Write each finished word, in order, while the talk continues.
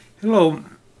Hello,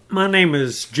 my name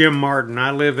is Jim Martin. I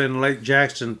live in Lake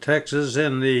Jackson, Texas,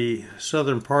 in the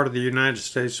southern part of the United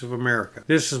States of America.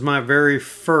 This is my very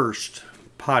first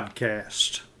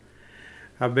podcast.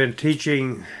 I've been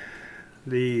teaching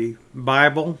the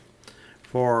Bible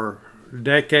for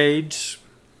decades.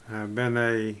 I've been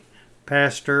a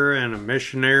pastor and a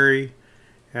missionary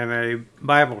and a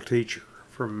Bible teacher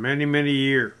for many, many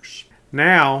years.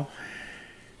 Now,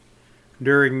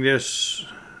 during this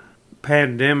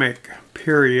pandemic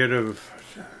period of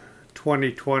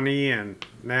 2020 and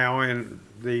now in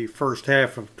the first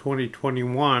half of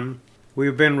 2021,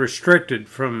 we've been restricted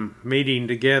from meeting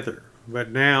together. But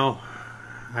now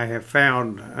I have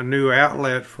found a new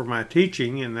outlet for my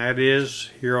teaching, and that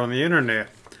is here on the internet.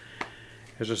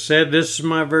 As I said, this is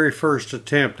my very first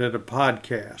attempt at a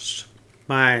podcast.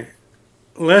 My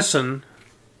lesson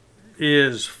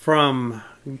is from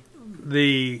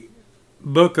the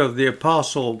book of the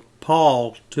Apostle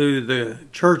Paul to the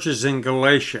churches in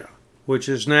Galatia, which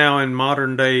is now in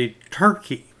modern-day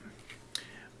Turkey.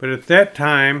 But at that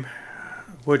time,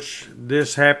 which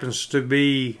this happens to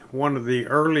be one of the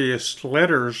earliest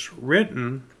letters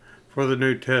written for the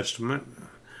New Testament,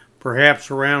 perhaps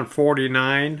around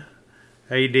 49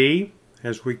 AD,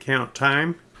 as we count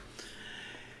time,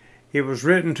 it was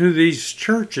written to these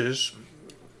churches,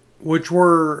 which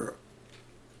were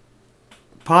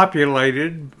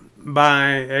populated by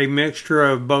a mixture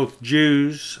of both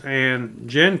Jews and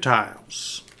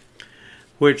Gentiles,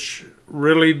 which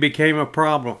really became a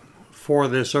problem for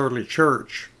this early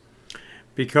church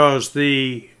because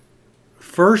the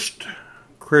first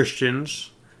Christians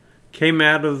came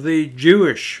out of the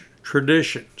Jewish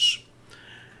traditions.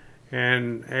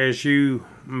 And as you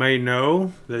may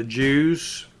know, the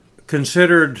Jews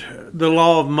considered the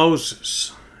law of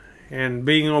Moses and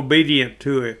being obedient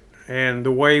to it, and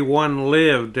the way one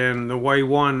lived and the way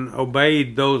one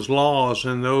obeyed those laws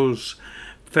and those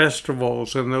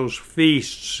festivals and those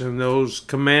feasts and those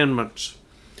commandments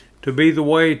to be the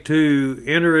way to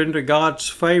enter into God's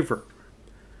favor.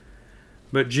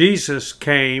 But Jesus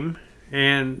came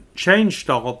and changed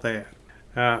all that.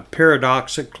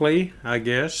 Paradoxically, I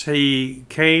guess, he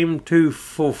came to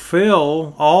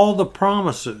fulfill all the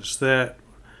promises that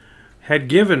had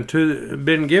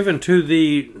been given to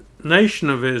the nation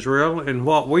of Israel in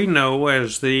what we know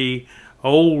as the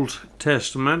Old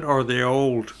Testament or the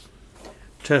Old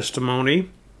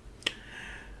Testimony,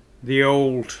 the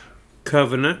Old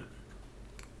Covenant.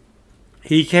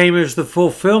 He came as the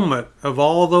fulfillment of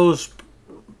all those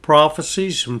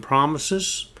prophecies and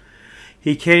promises.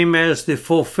 He came as the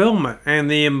fulfillment and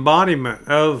the embodiment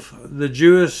of the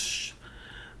Jewish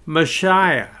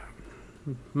Messiah,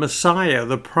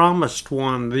 the promised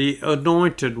one, the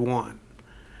anointed one.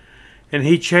 And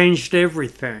he changed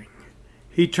everything.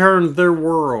 He turned their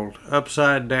world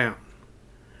upside down.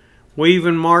 We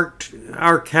even marked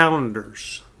our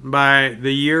calendars by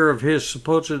the year of his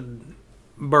supposed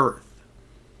birth.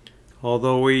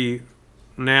 Although we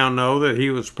now know that he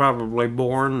was probably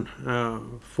born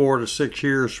 4 to 6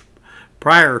 years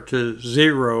prior to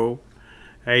 0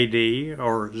 AD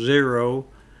or 0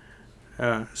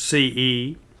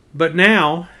 CE. But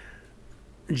now,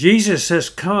 Jesus has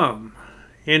come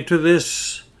into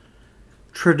this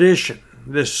tradition,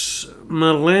 this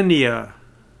millennia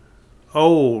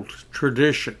old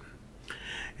tradition.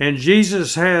 And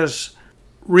Jesus has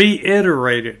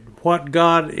reiterated what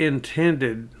God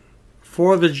intended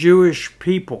for the Jewish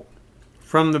people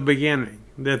from the beginning,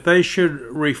 that they should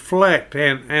reflect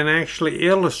and actually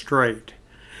illustrate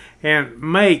and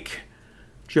make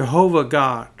Jehovah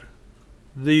God,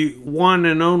 the one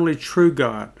and only true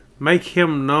God, make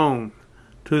him known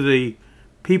to the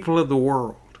people of the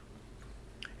world,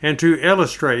 and to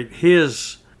illustrate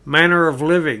his manner of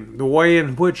living, the way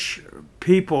in which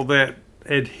people that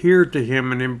adhered to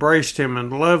him and embraced him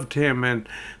and loved him and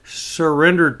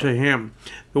surrendered to him,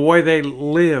 the way they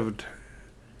lived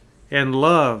and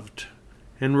loved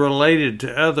and related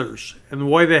to others, and the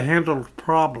way they handled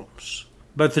problems.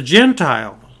 But the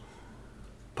Gentile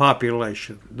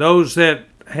population, those that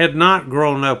had not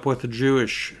grown up with the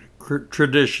Jewish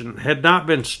tradition, had not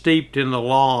been steeped in the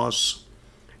laws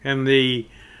and the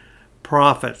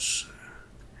prophets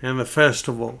and the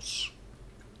festivals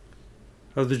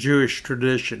of the Jewish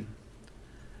tradition.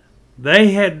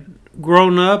 They had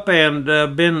grown up and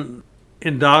been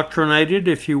indoctrinated,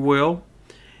 if you will,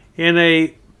 in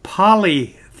a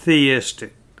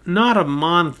polytheistic, not a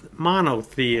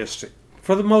monotheistic.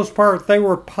 For the most part, they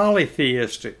were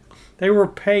polytheistic. They were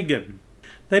pagan.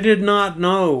 They did not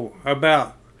know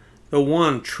about the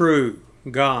one true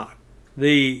God,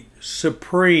 the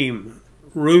supreme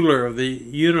ruler of the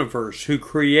universe who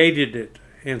created it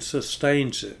and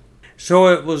sustains it. So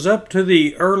it was up to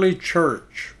the early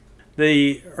church.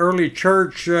 The early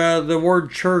church, the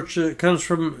word church comes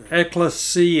from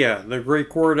ekklesia, the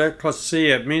Greek word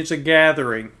ekklesia. It means a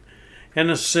gathering, an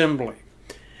assembly,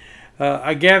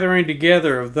 a gathering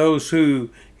together of those who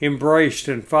embraced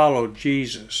and followed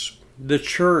Jesus. The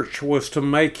church was to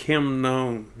make him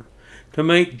known, to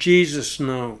make Jesus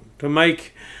known, to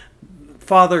make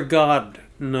Father God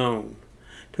known,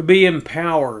 to be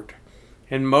empowered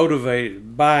and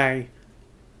motivated by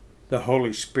the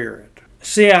Holy Spirit.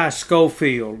 C.I.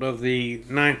 Scofield of the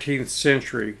 19th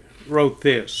century wrote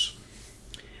this: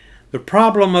 "The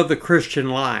problem of the Christian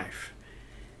life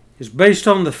is based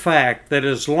on the fact that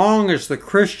as long as the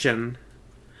Christian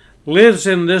lives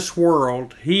in this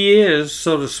world, he is,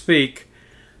 so to speak,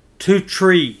 two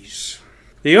trees.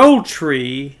 The old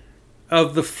tree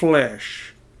of the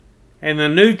flesh and the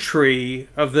new tree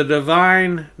of the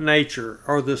divine nature,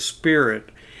 or the Spirit,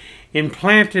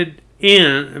 implanted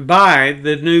in by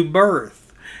the new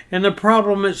birth. And the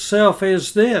problem itself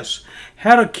is this: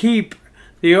 how to keep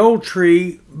the old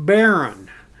tree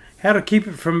barren, how to keep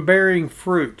it from bearing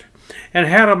fruit, and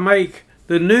how to make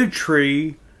the new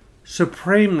tree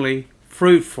supremely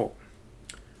fruitful.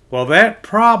 Well, that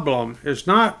problem is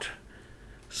not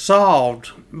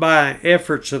solved by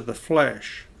efforts of the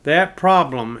flesh. That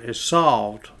problem is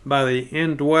solved by the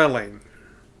indwelling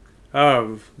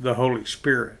of the Holy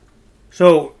Spirit."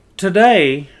 So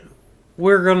today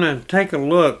we're going to take a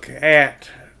look at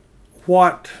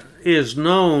what is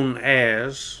known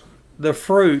as the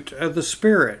fruit of the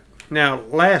Spirit. Now,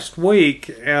 last week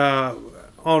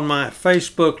on my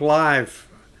Facebook Live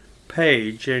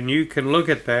page, and you can look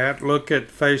at that, look at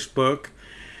Facebook,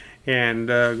 and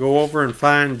go over and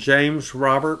find James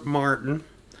Robert Martin,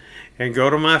 and go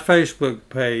to my Facebook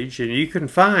page, and you can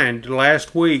find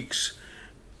last week's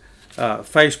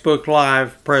Facebook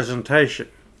Live presentation.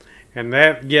 And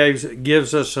that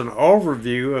gives us an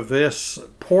overview of this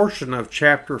portion of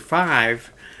chapter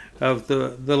 5 of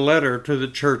the letter to the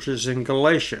churches in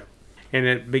Galatia. And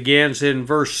it begins in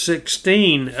verse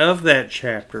 16 of that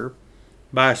chapter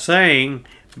by saying,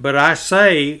 "But I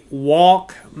say,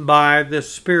 walk by the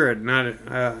Spirit." Now,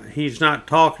 he's not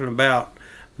talking about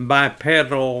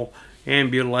bipedal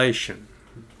ambulation,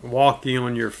 walking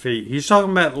on your feet. He's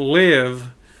talking about live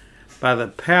by the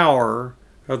power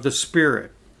of the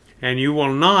Spirit, and you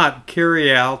will not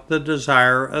carry out the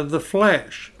desire of the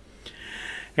flesh.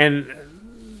 And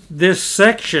this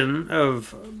section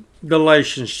of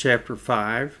Galatians chapter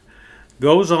 5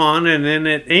 goes on, and then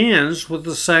it ends with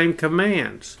the same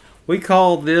commands. We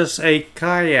call this a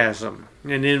chiasm.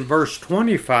 And in verse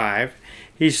 25,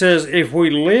 he says, "If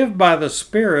we live by the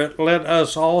Spirit, let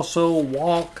us also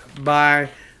walk by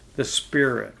the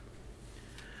Spirit."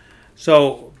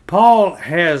 So Paul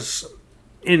has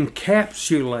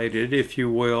encapsulated, if you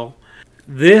will,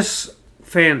 this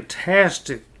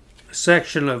fantastic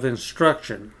section of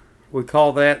instruction. We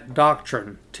call that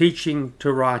doctrine, teaching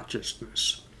to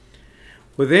righteousness,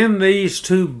 within these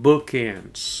two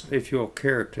bookends, if you'll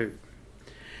care to.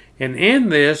 And in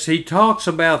this, he talks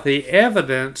about the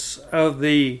evidence of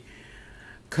the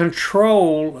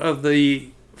control of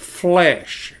the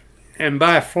flesh. And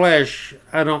by flesh,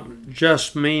 I don't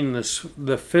just mean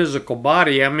the physical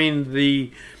body. I mean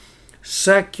the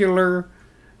secular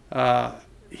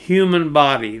human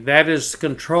body. That is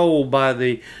controlled by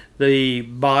the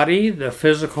body, the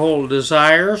physical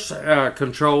desires,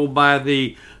 controlled by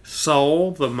the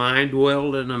soul, the mind,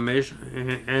 will, and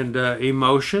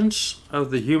emotions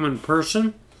of the human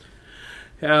person,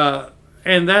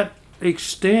 and that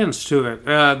extends to it.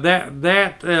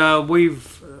 That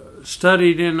we've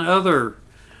studied in other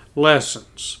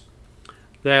lessons,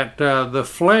 that the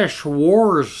flesh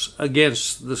wars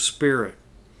against the Spirit.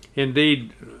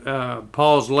 Indeed,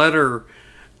 Paul's letter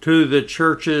to the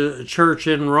church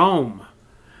in Rome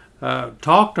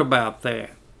talked about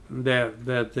that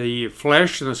the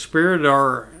flesh and the Spirit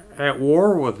are at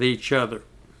war with each other.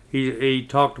 He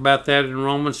talked about that in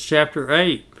Romans chapter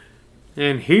 8.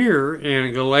 And here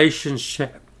in Galatians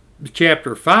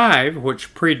chapter 5,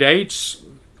 which predates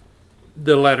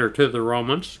the letter to the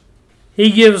Romans, he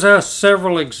gives us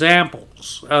several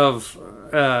examples of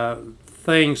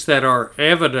things that are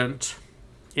evident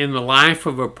in the life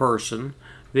of a person.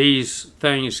 These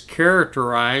things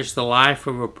characterize the life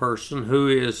of a person who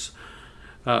is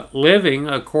living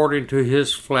according to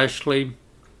his fleshly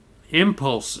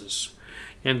impulses.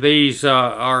 And these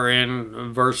are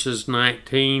in verses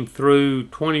 19 through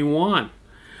 21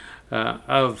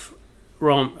 of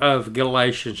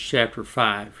Galatians chapter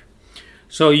 5.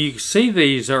 So you see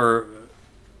these are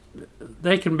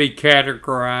they can be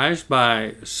categorized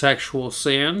by sexual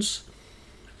sins,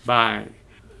 by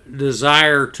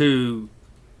desire to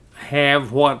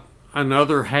have what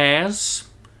another has,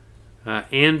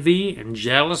 envy and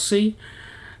jealousy,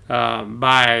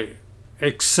 by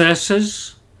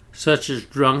excesses such as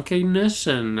drunkenness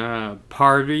and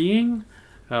partying.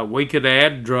 We could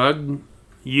add drug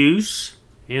use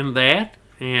in that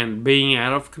and being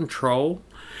out of control.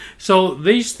 So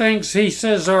these things, he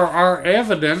says, are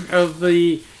evident of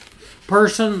the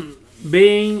person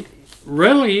being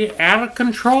really out of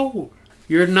control.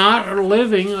 You're not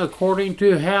living according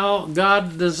to how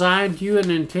God designed you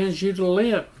and intends you to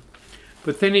live.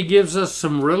 But then he gives us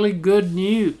some really good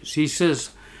news. He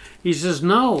says,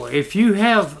 no, if you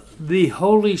have the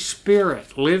Holy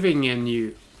Spirit living in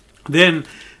you, then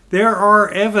there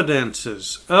are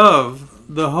evidences of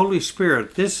the Holy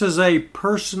Spirit. This is a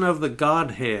person of the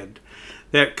Godhead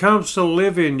that comes to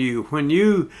live in you when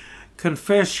you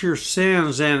confess your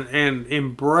sins and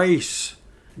embrace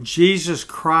Jesus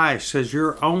Christ as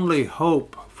your only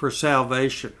hope for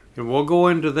salvation. And we'll go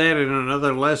into that in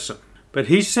another lesson. But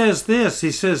he says this,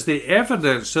 he says the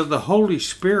evidence of the Holy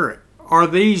Spirit are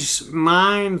these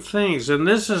 9 things. And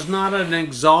this is not an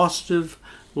exhaustive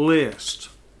list.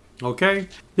 Okay?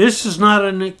 This is not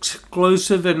an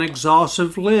exclusive and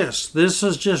exhaustive list. This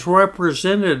is just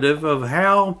representative of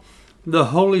how the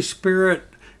Holy Spirit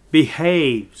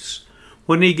behaves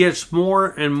when he gets more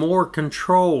and more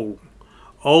control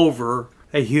over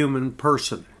a human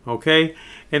person. Okay?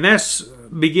 And that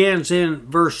begins in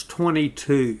verse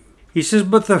 22. He says,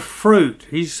 but the fruit,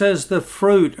 he says the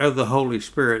fruit of the Holy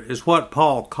Spirit is what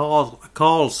Paul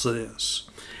calls this.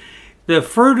 The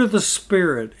fruit of the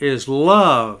Spirit is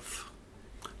love,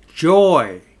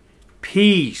 joy,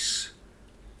 peace,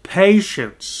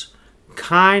 patience,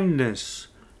 kindness,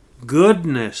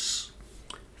 goodness,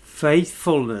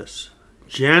 faithfulness,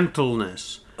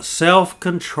 gentleness,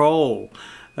 self-control.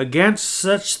 Against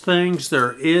such things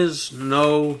there is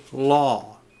no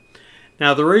law.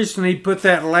 Now, the reason he put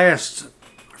that last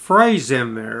phrase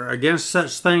in there, against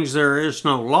such things there is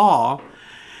no law,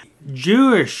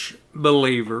 Jewish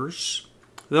believers,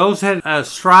 those that are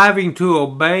striving to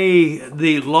obey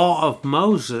the law of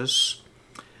Moses,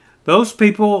 those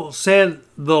people said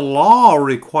the law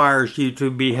requires you to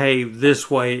behave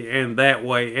this way and that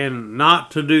way and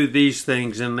not to do these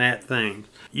things and that thing.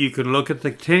 You can look at the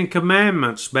 10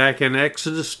 Commandments back in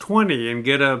Exodus 20 and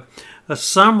get a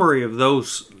summary of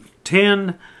those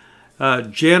 10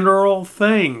 general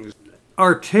things.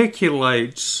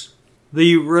 Articulates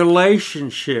the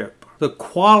relationship, the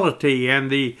quality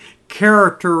and the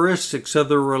characteristics of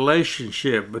the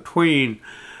relationship between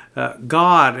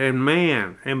God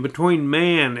and between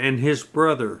man and his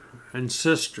brother and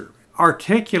sister.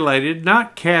 Articulated,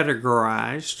 not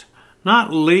categorized,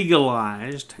 not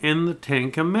legalized in the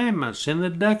 10 Commandments, in the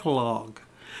Decalogue.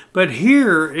 But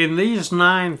here in these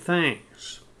 9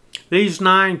 things, these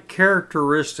 9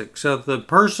 characteristics of the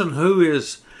person who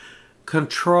is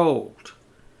controlled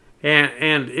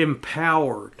and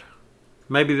empowered.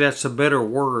 Maybe that's a better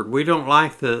word. We don't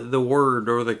like the word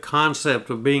or the concept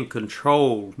of being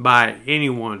controlled by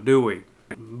anyone, do we?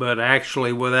 But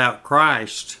actually, without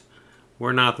Christ,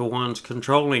 we're not the ones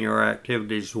controlling our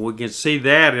activities. We can see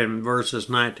that in verses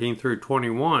 19 through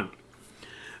 21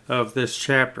 of this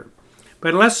chapter.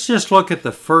 But let's just look at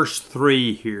the first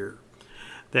 3 here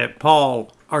that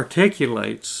Paul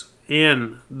articulates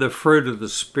in the fruit of the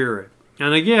Spirit.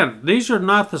 And again, these are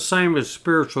not the same as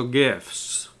spiritual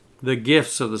gifts, the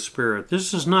gifts of the Spirit.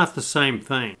 This is not the same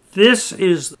thing. This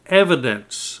is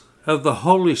evidence of the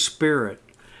Holy Spirit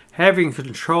having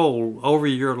control over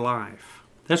your life.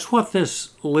 That's what this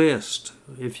list,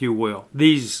 if you will,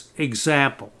 these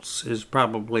examples is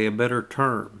probably a better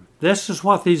term. This is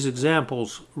what these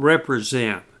examples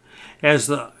represent. As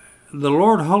the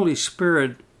Lord Holy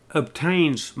Spirit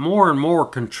obtains more and more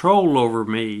control over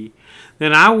me,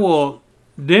 then I will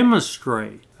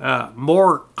demonstrate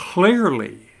more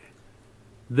clearly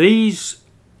these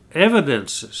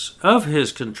evidences of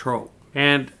his control.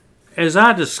 And as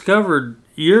I discovered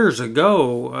years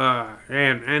ago,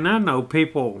 and I know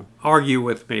people argue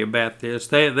with me about this,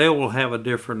 they will have a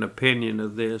different opinion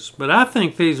of this, but I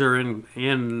think these are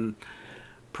in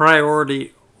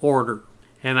priority order,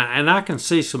 and I can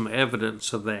see some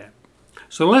evidence of that.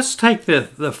 So let's take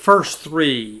the first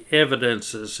 3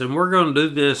 evidences, and we're going to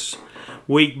do this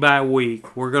week by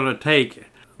week. We're going to take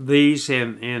these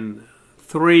in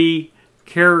 3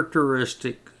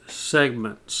 characteristic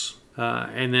segments.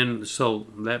 And then, so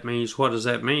that means, what does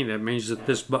that mean? That means that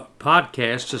this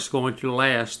podcast is going to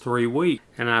last 3 weeks.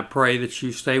 And I pray that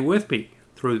you stay with me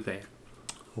through that.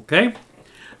 Okay?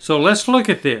 So let's look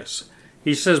at this.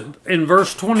 He says in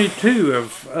verse 22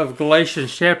 of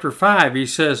Galatians chapter 5, he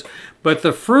says, "But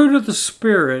the fruit of the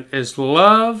Spirit is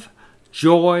love,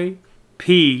 joy,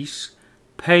 peace,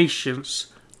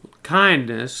 patience,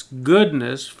 kindness,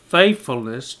 goodness,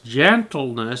 faithfulness,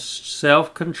 gentleness,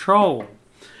 self-control."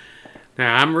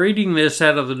 Now, I'm reading this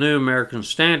out of the New American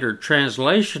Standard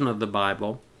translation of the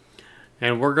Bible,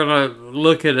 and we're going to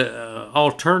look at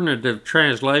alternative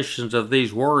translations of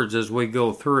these words as we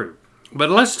go through. But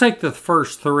let's take the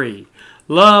first three: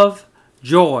 love,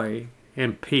 joy,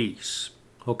 and peace.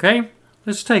 Okay?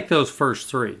 Let's take those first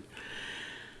three.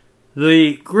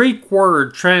 The Greek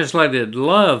word translated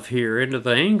love here into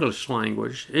the English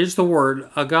language is the word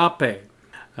agape.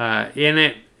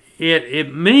 And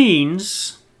it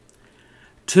means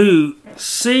to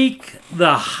seek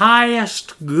the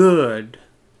highest good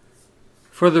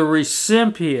for the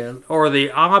recipient or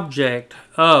the object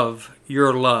of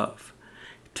your love.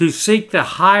 To seek the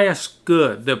highest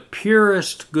good, the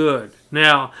purest good.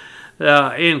 Now,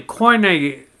 in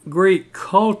Koine Greek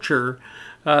culture,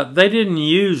 they didn't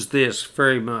use this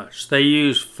very much. They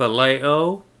used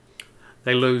phileo.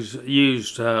 They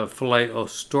used phileo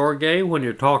storge. When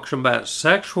you're talking about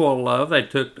sexual love, they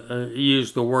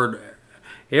used the word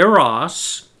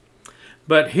eros.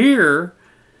 But here,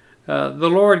 the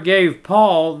Lord gave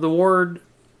Paul the word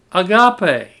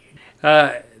agape.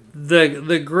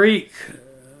 The Greek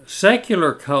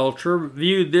secular culture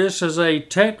viewed this as a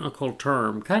technical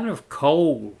term, kind of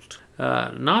cold.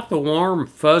 Not the warm,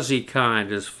 fuzzy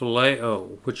kind as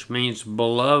phileo, which means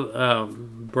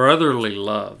beloved, brotherly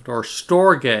loved, or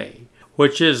storge,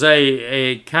 which is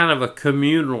a kind of a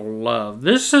communal love.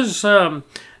 This is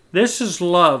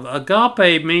love.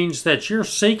 Agape means that you're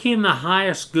seeking the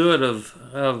highest good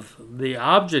of the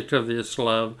object of this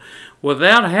love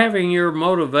without having your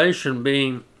motivation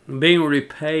being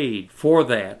repaid for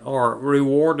that or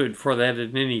rewarded for that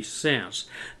in any sense.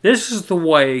 This is the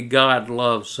way God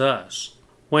loves us.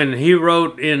 When he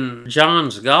wrote in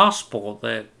John's Gospel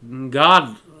that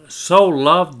God so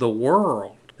loved the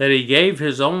world that he gave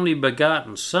his only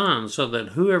begotten Son so that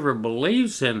whoever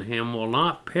believes in him will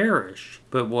not perish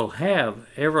but will have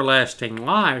everlasting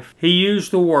life, he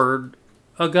used the word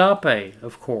agape,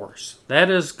 of course. That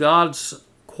is God's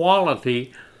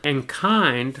quality and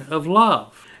kind of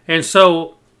love. And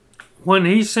so when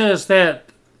he says that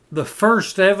the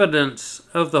first evidence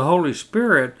of the Holy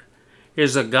Spirit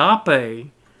is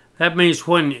agape, that means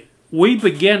when we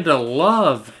begin to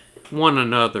love one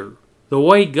another the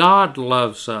way God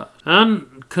loves us,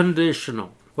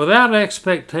 unconditional, without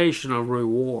expectation of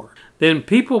reward, then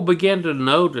people begin to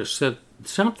notice that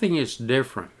something is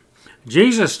different.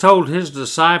 Jesus told his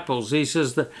disciples, he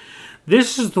says that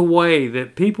this is the way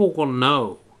that people will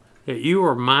know that you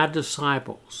are my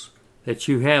disciples, that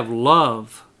you have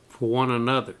love for one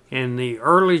another. In the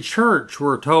early church,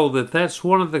 we're told that that's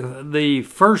one of the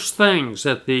first things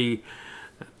that the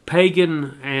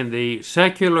pagan and the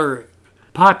secular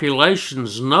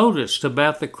populations noticed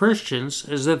about the Christians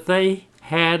is that they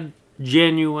had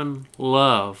genuine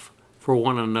love for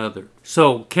one another.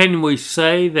 So can we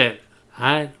say that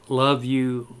I love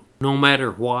you no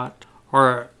matter what?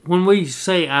 Or when we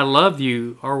say I love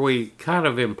you, are we kind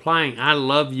of implying I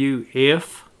love you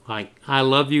if? Like, I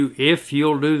love you if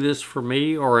you'll do this for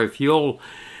me, or if you'll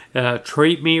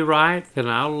treat me right, then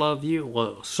I'll love you?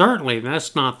 Well, certainly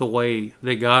that's not the way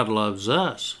that God loves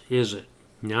us, is it?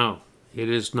 No, it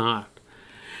is not.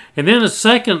 And then the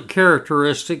second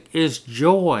characteristic is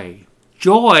joy.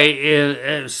 Joy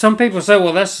is, some people say,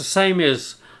 well, that's the same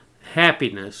as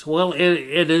happiness. Well,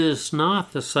 it is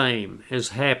not the same as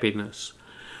happiness.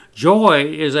 Joy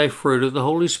is a fruit of the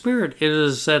Holy Spirit. It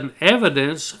is an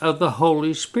evidence of the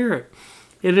Holy Spirit.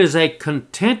 It is a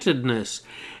contentedness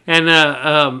and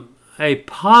a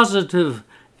positive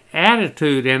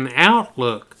attitude and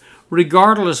outlook,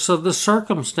 regardless of the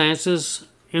circumstances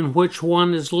in which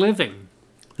one is living.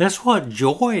 That's what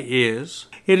joy is.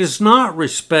 It is not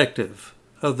respective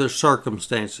of the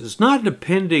circumstances, not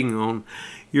depending on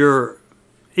your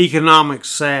economic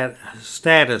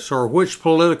status or which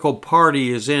political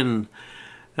party is in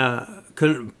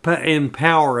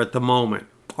power at the moment,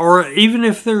 or even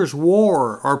if there's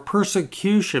war or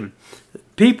persecution.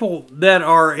 People that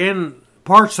are in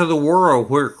parts of the world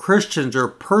where Christians are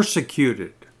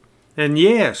persecuted, and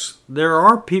yes, there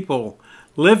are people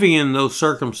living in those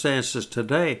circumstances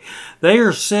today, they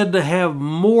are said to have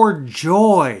more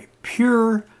joy,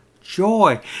 pure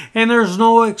joy, and there's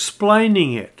no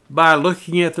explaining it by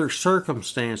looking at their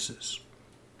circumstances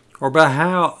or by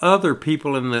how other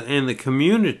people in the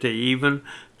community even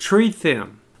treat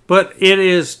them. But it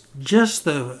is just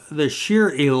the sheer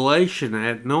elation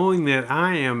at knowing that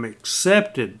I am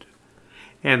accepted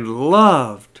and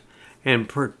loved and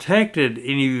protected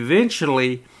and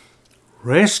eventually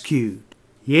rescued.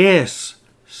 Yes,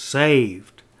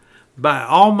 saved by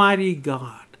Almighty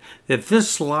God. That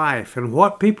this life and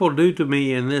what people do to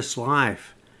me in this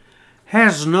life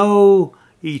has no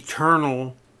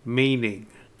eternal meaning.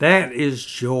 That is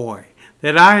joy.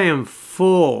 That I am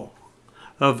full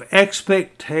of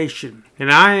expectation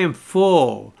and I am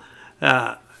full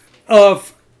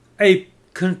of a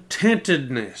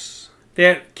contentedness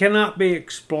that cannot be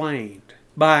explained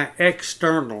by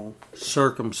external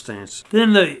circumstances.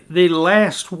 Then the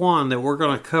last one that we're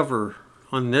going to cover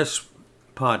on this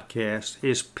podcast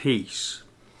is peace.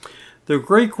 The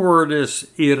Greek word is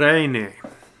eirene.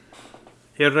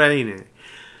 Eirene.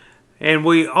 And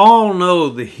we all know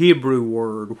the Hebrew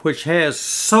word, which has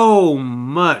so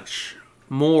much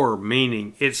more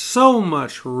meaning. It's so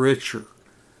much richer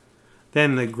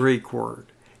than the Greek word.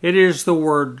 It is the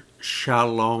word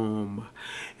shalom.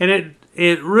 And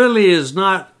it really is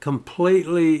not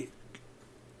completely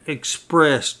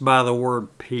expressed by the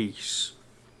word peace.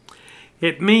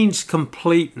 It means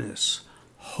completeness.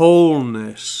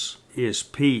 Wholeness is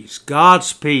peace.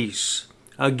 God's peace,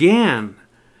 again,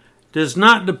 does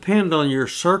not depend on your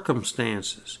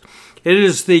circumstances. It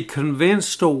is the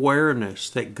convinced awareness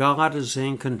that God is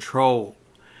in control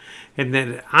and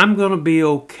that I'm going to be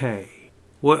okay.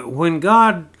 When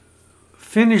God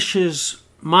finishes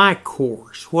my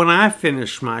course, when I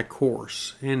finish my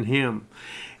course in Him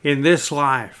in this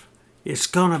life, it's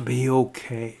going to be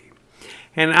okay.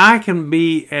 And I can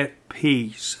be at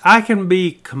peace. I can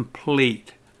be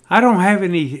complete. I don't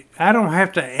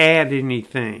have to add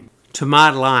anything to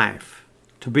my life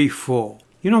to be full.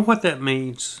 You know what that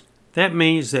means? That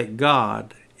means that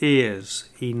God is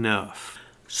enough.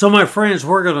 So my friends,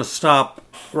 we're going to stop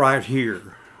right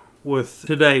here with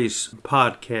today's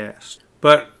podcast.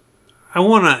 But I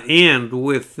want to end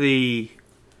with the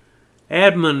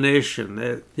admonition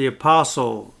that the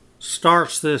apostle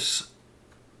starts this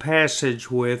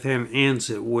passage with and ends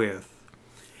it with.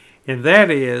 And that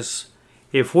is,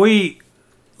 if we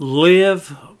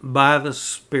live by the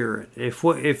Spirit, if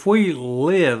we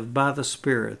live by the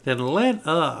Spirit, then let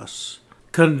us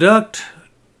conduct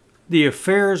the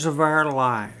affairs of our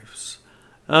lives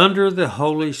under the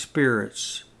Holy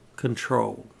Spirit's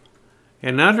control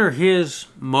and under His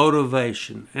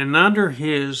motivation and under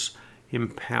His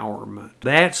empowerment.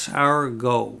 That's our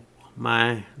goal,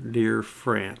 my dear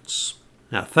friends.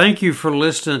 Now, thank you for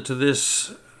listening to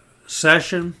this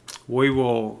session. We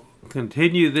will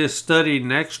continue this study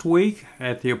next week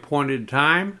at the appointed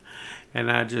time,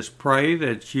 and I just pray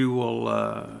that you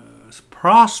will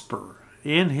prosper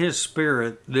in His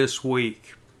Spirit this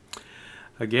week.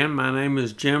 Again, my name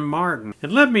is Jim Martin,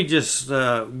 and let me just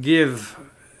give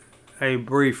a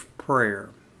brief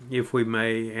prayer, if we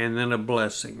may, and then a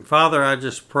blessing. Father, I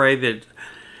just pray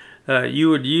that you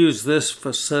would use this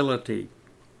facility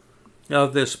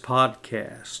of this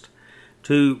podcast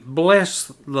to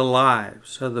bless the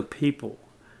lives of the people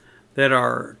that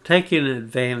are taking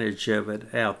advantage of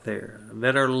it out there,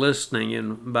 that are listening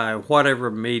in by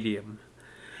whatever medium.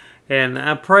 And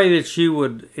I pray that you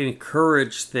would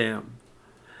encourage them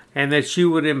and that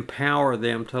you would empower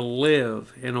them to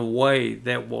live in a way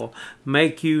that will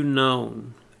make you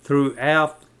known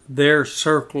throughout their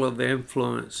circle of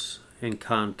influence and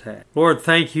contact. Lord,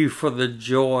 thank you for the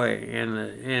joy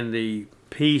and the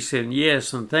peace, and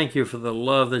yes, and thank you for the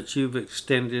love that you've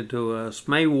extended to us.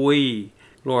 May we,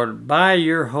 Lord, by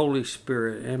your Holy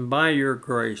Spirit and by your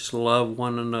grace, love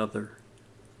one another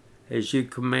as you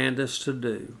command us to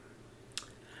do.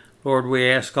 Lord, we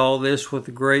ask all this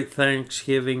with great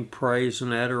thanksgiving, praise,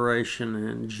 and adoration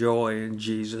and joy in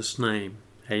Jesus' name.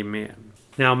 Amen.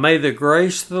 Now may the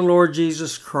grace of the Lord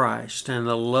Jesus Christ and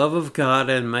the love of God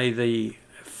and may the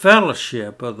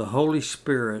fellowship of the Holy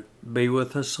Spirit be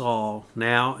with us all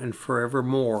now and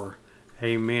forevermore.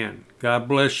 Amen. God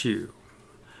bless you.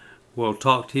 We'll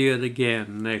talk to you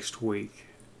again next week.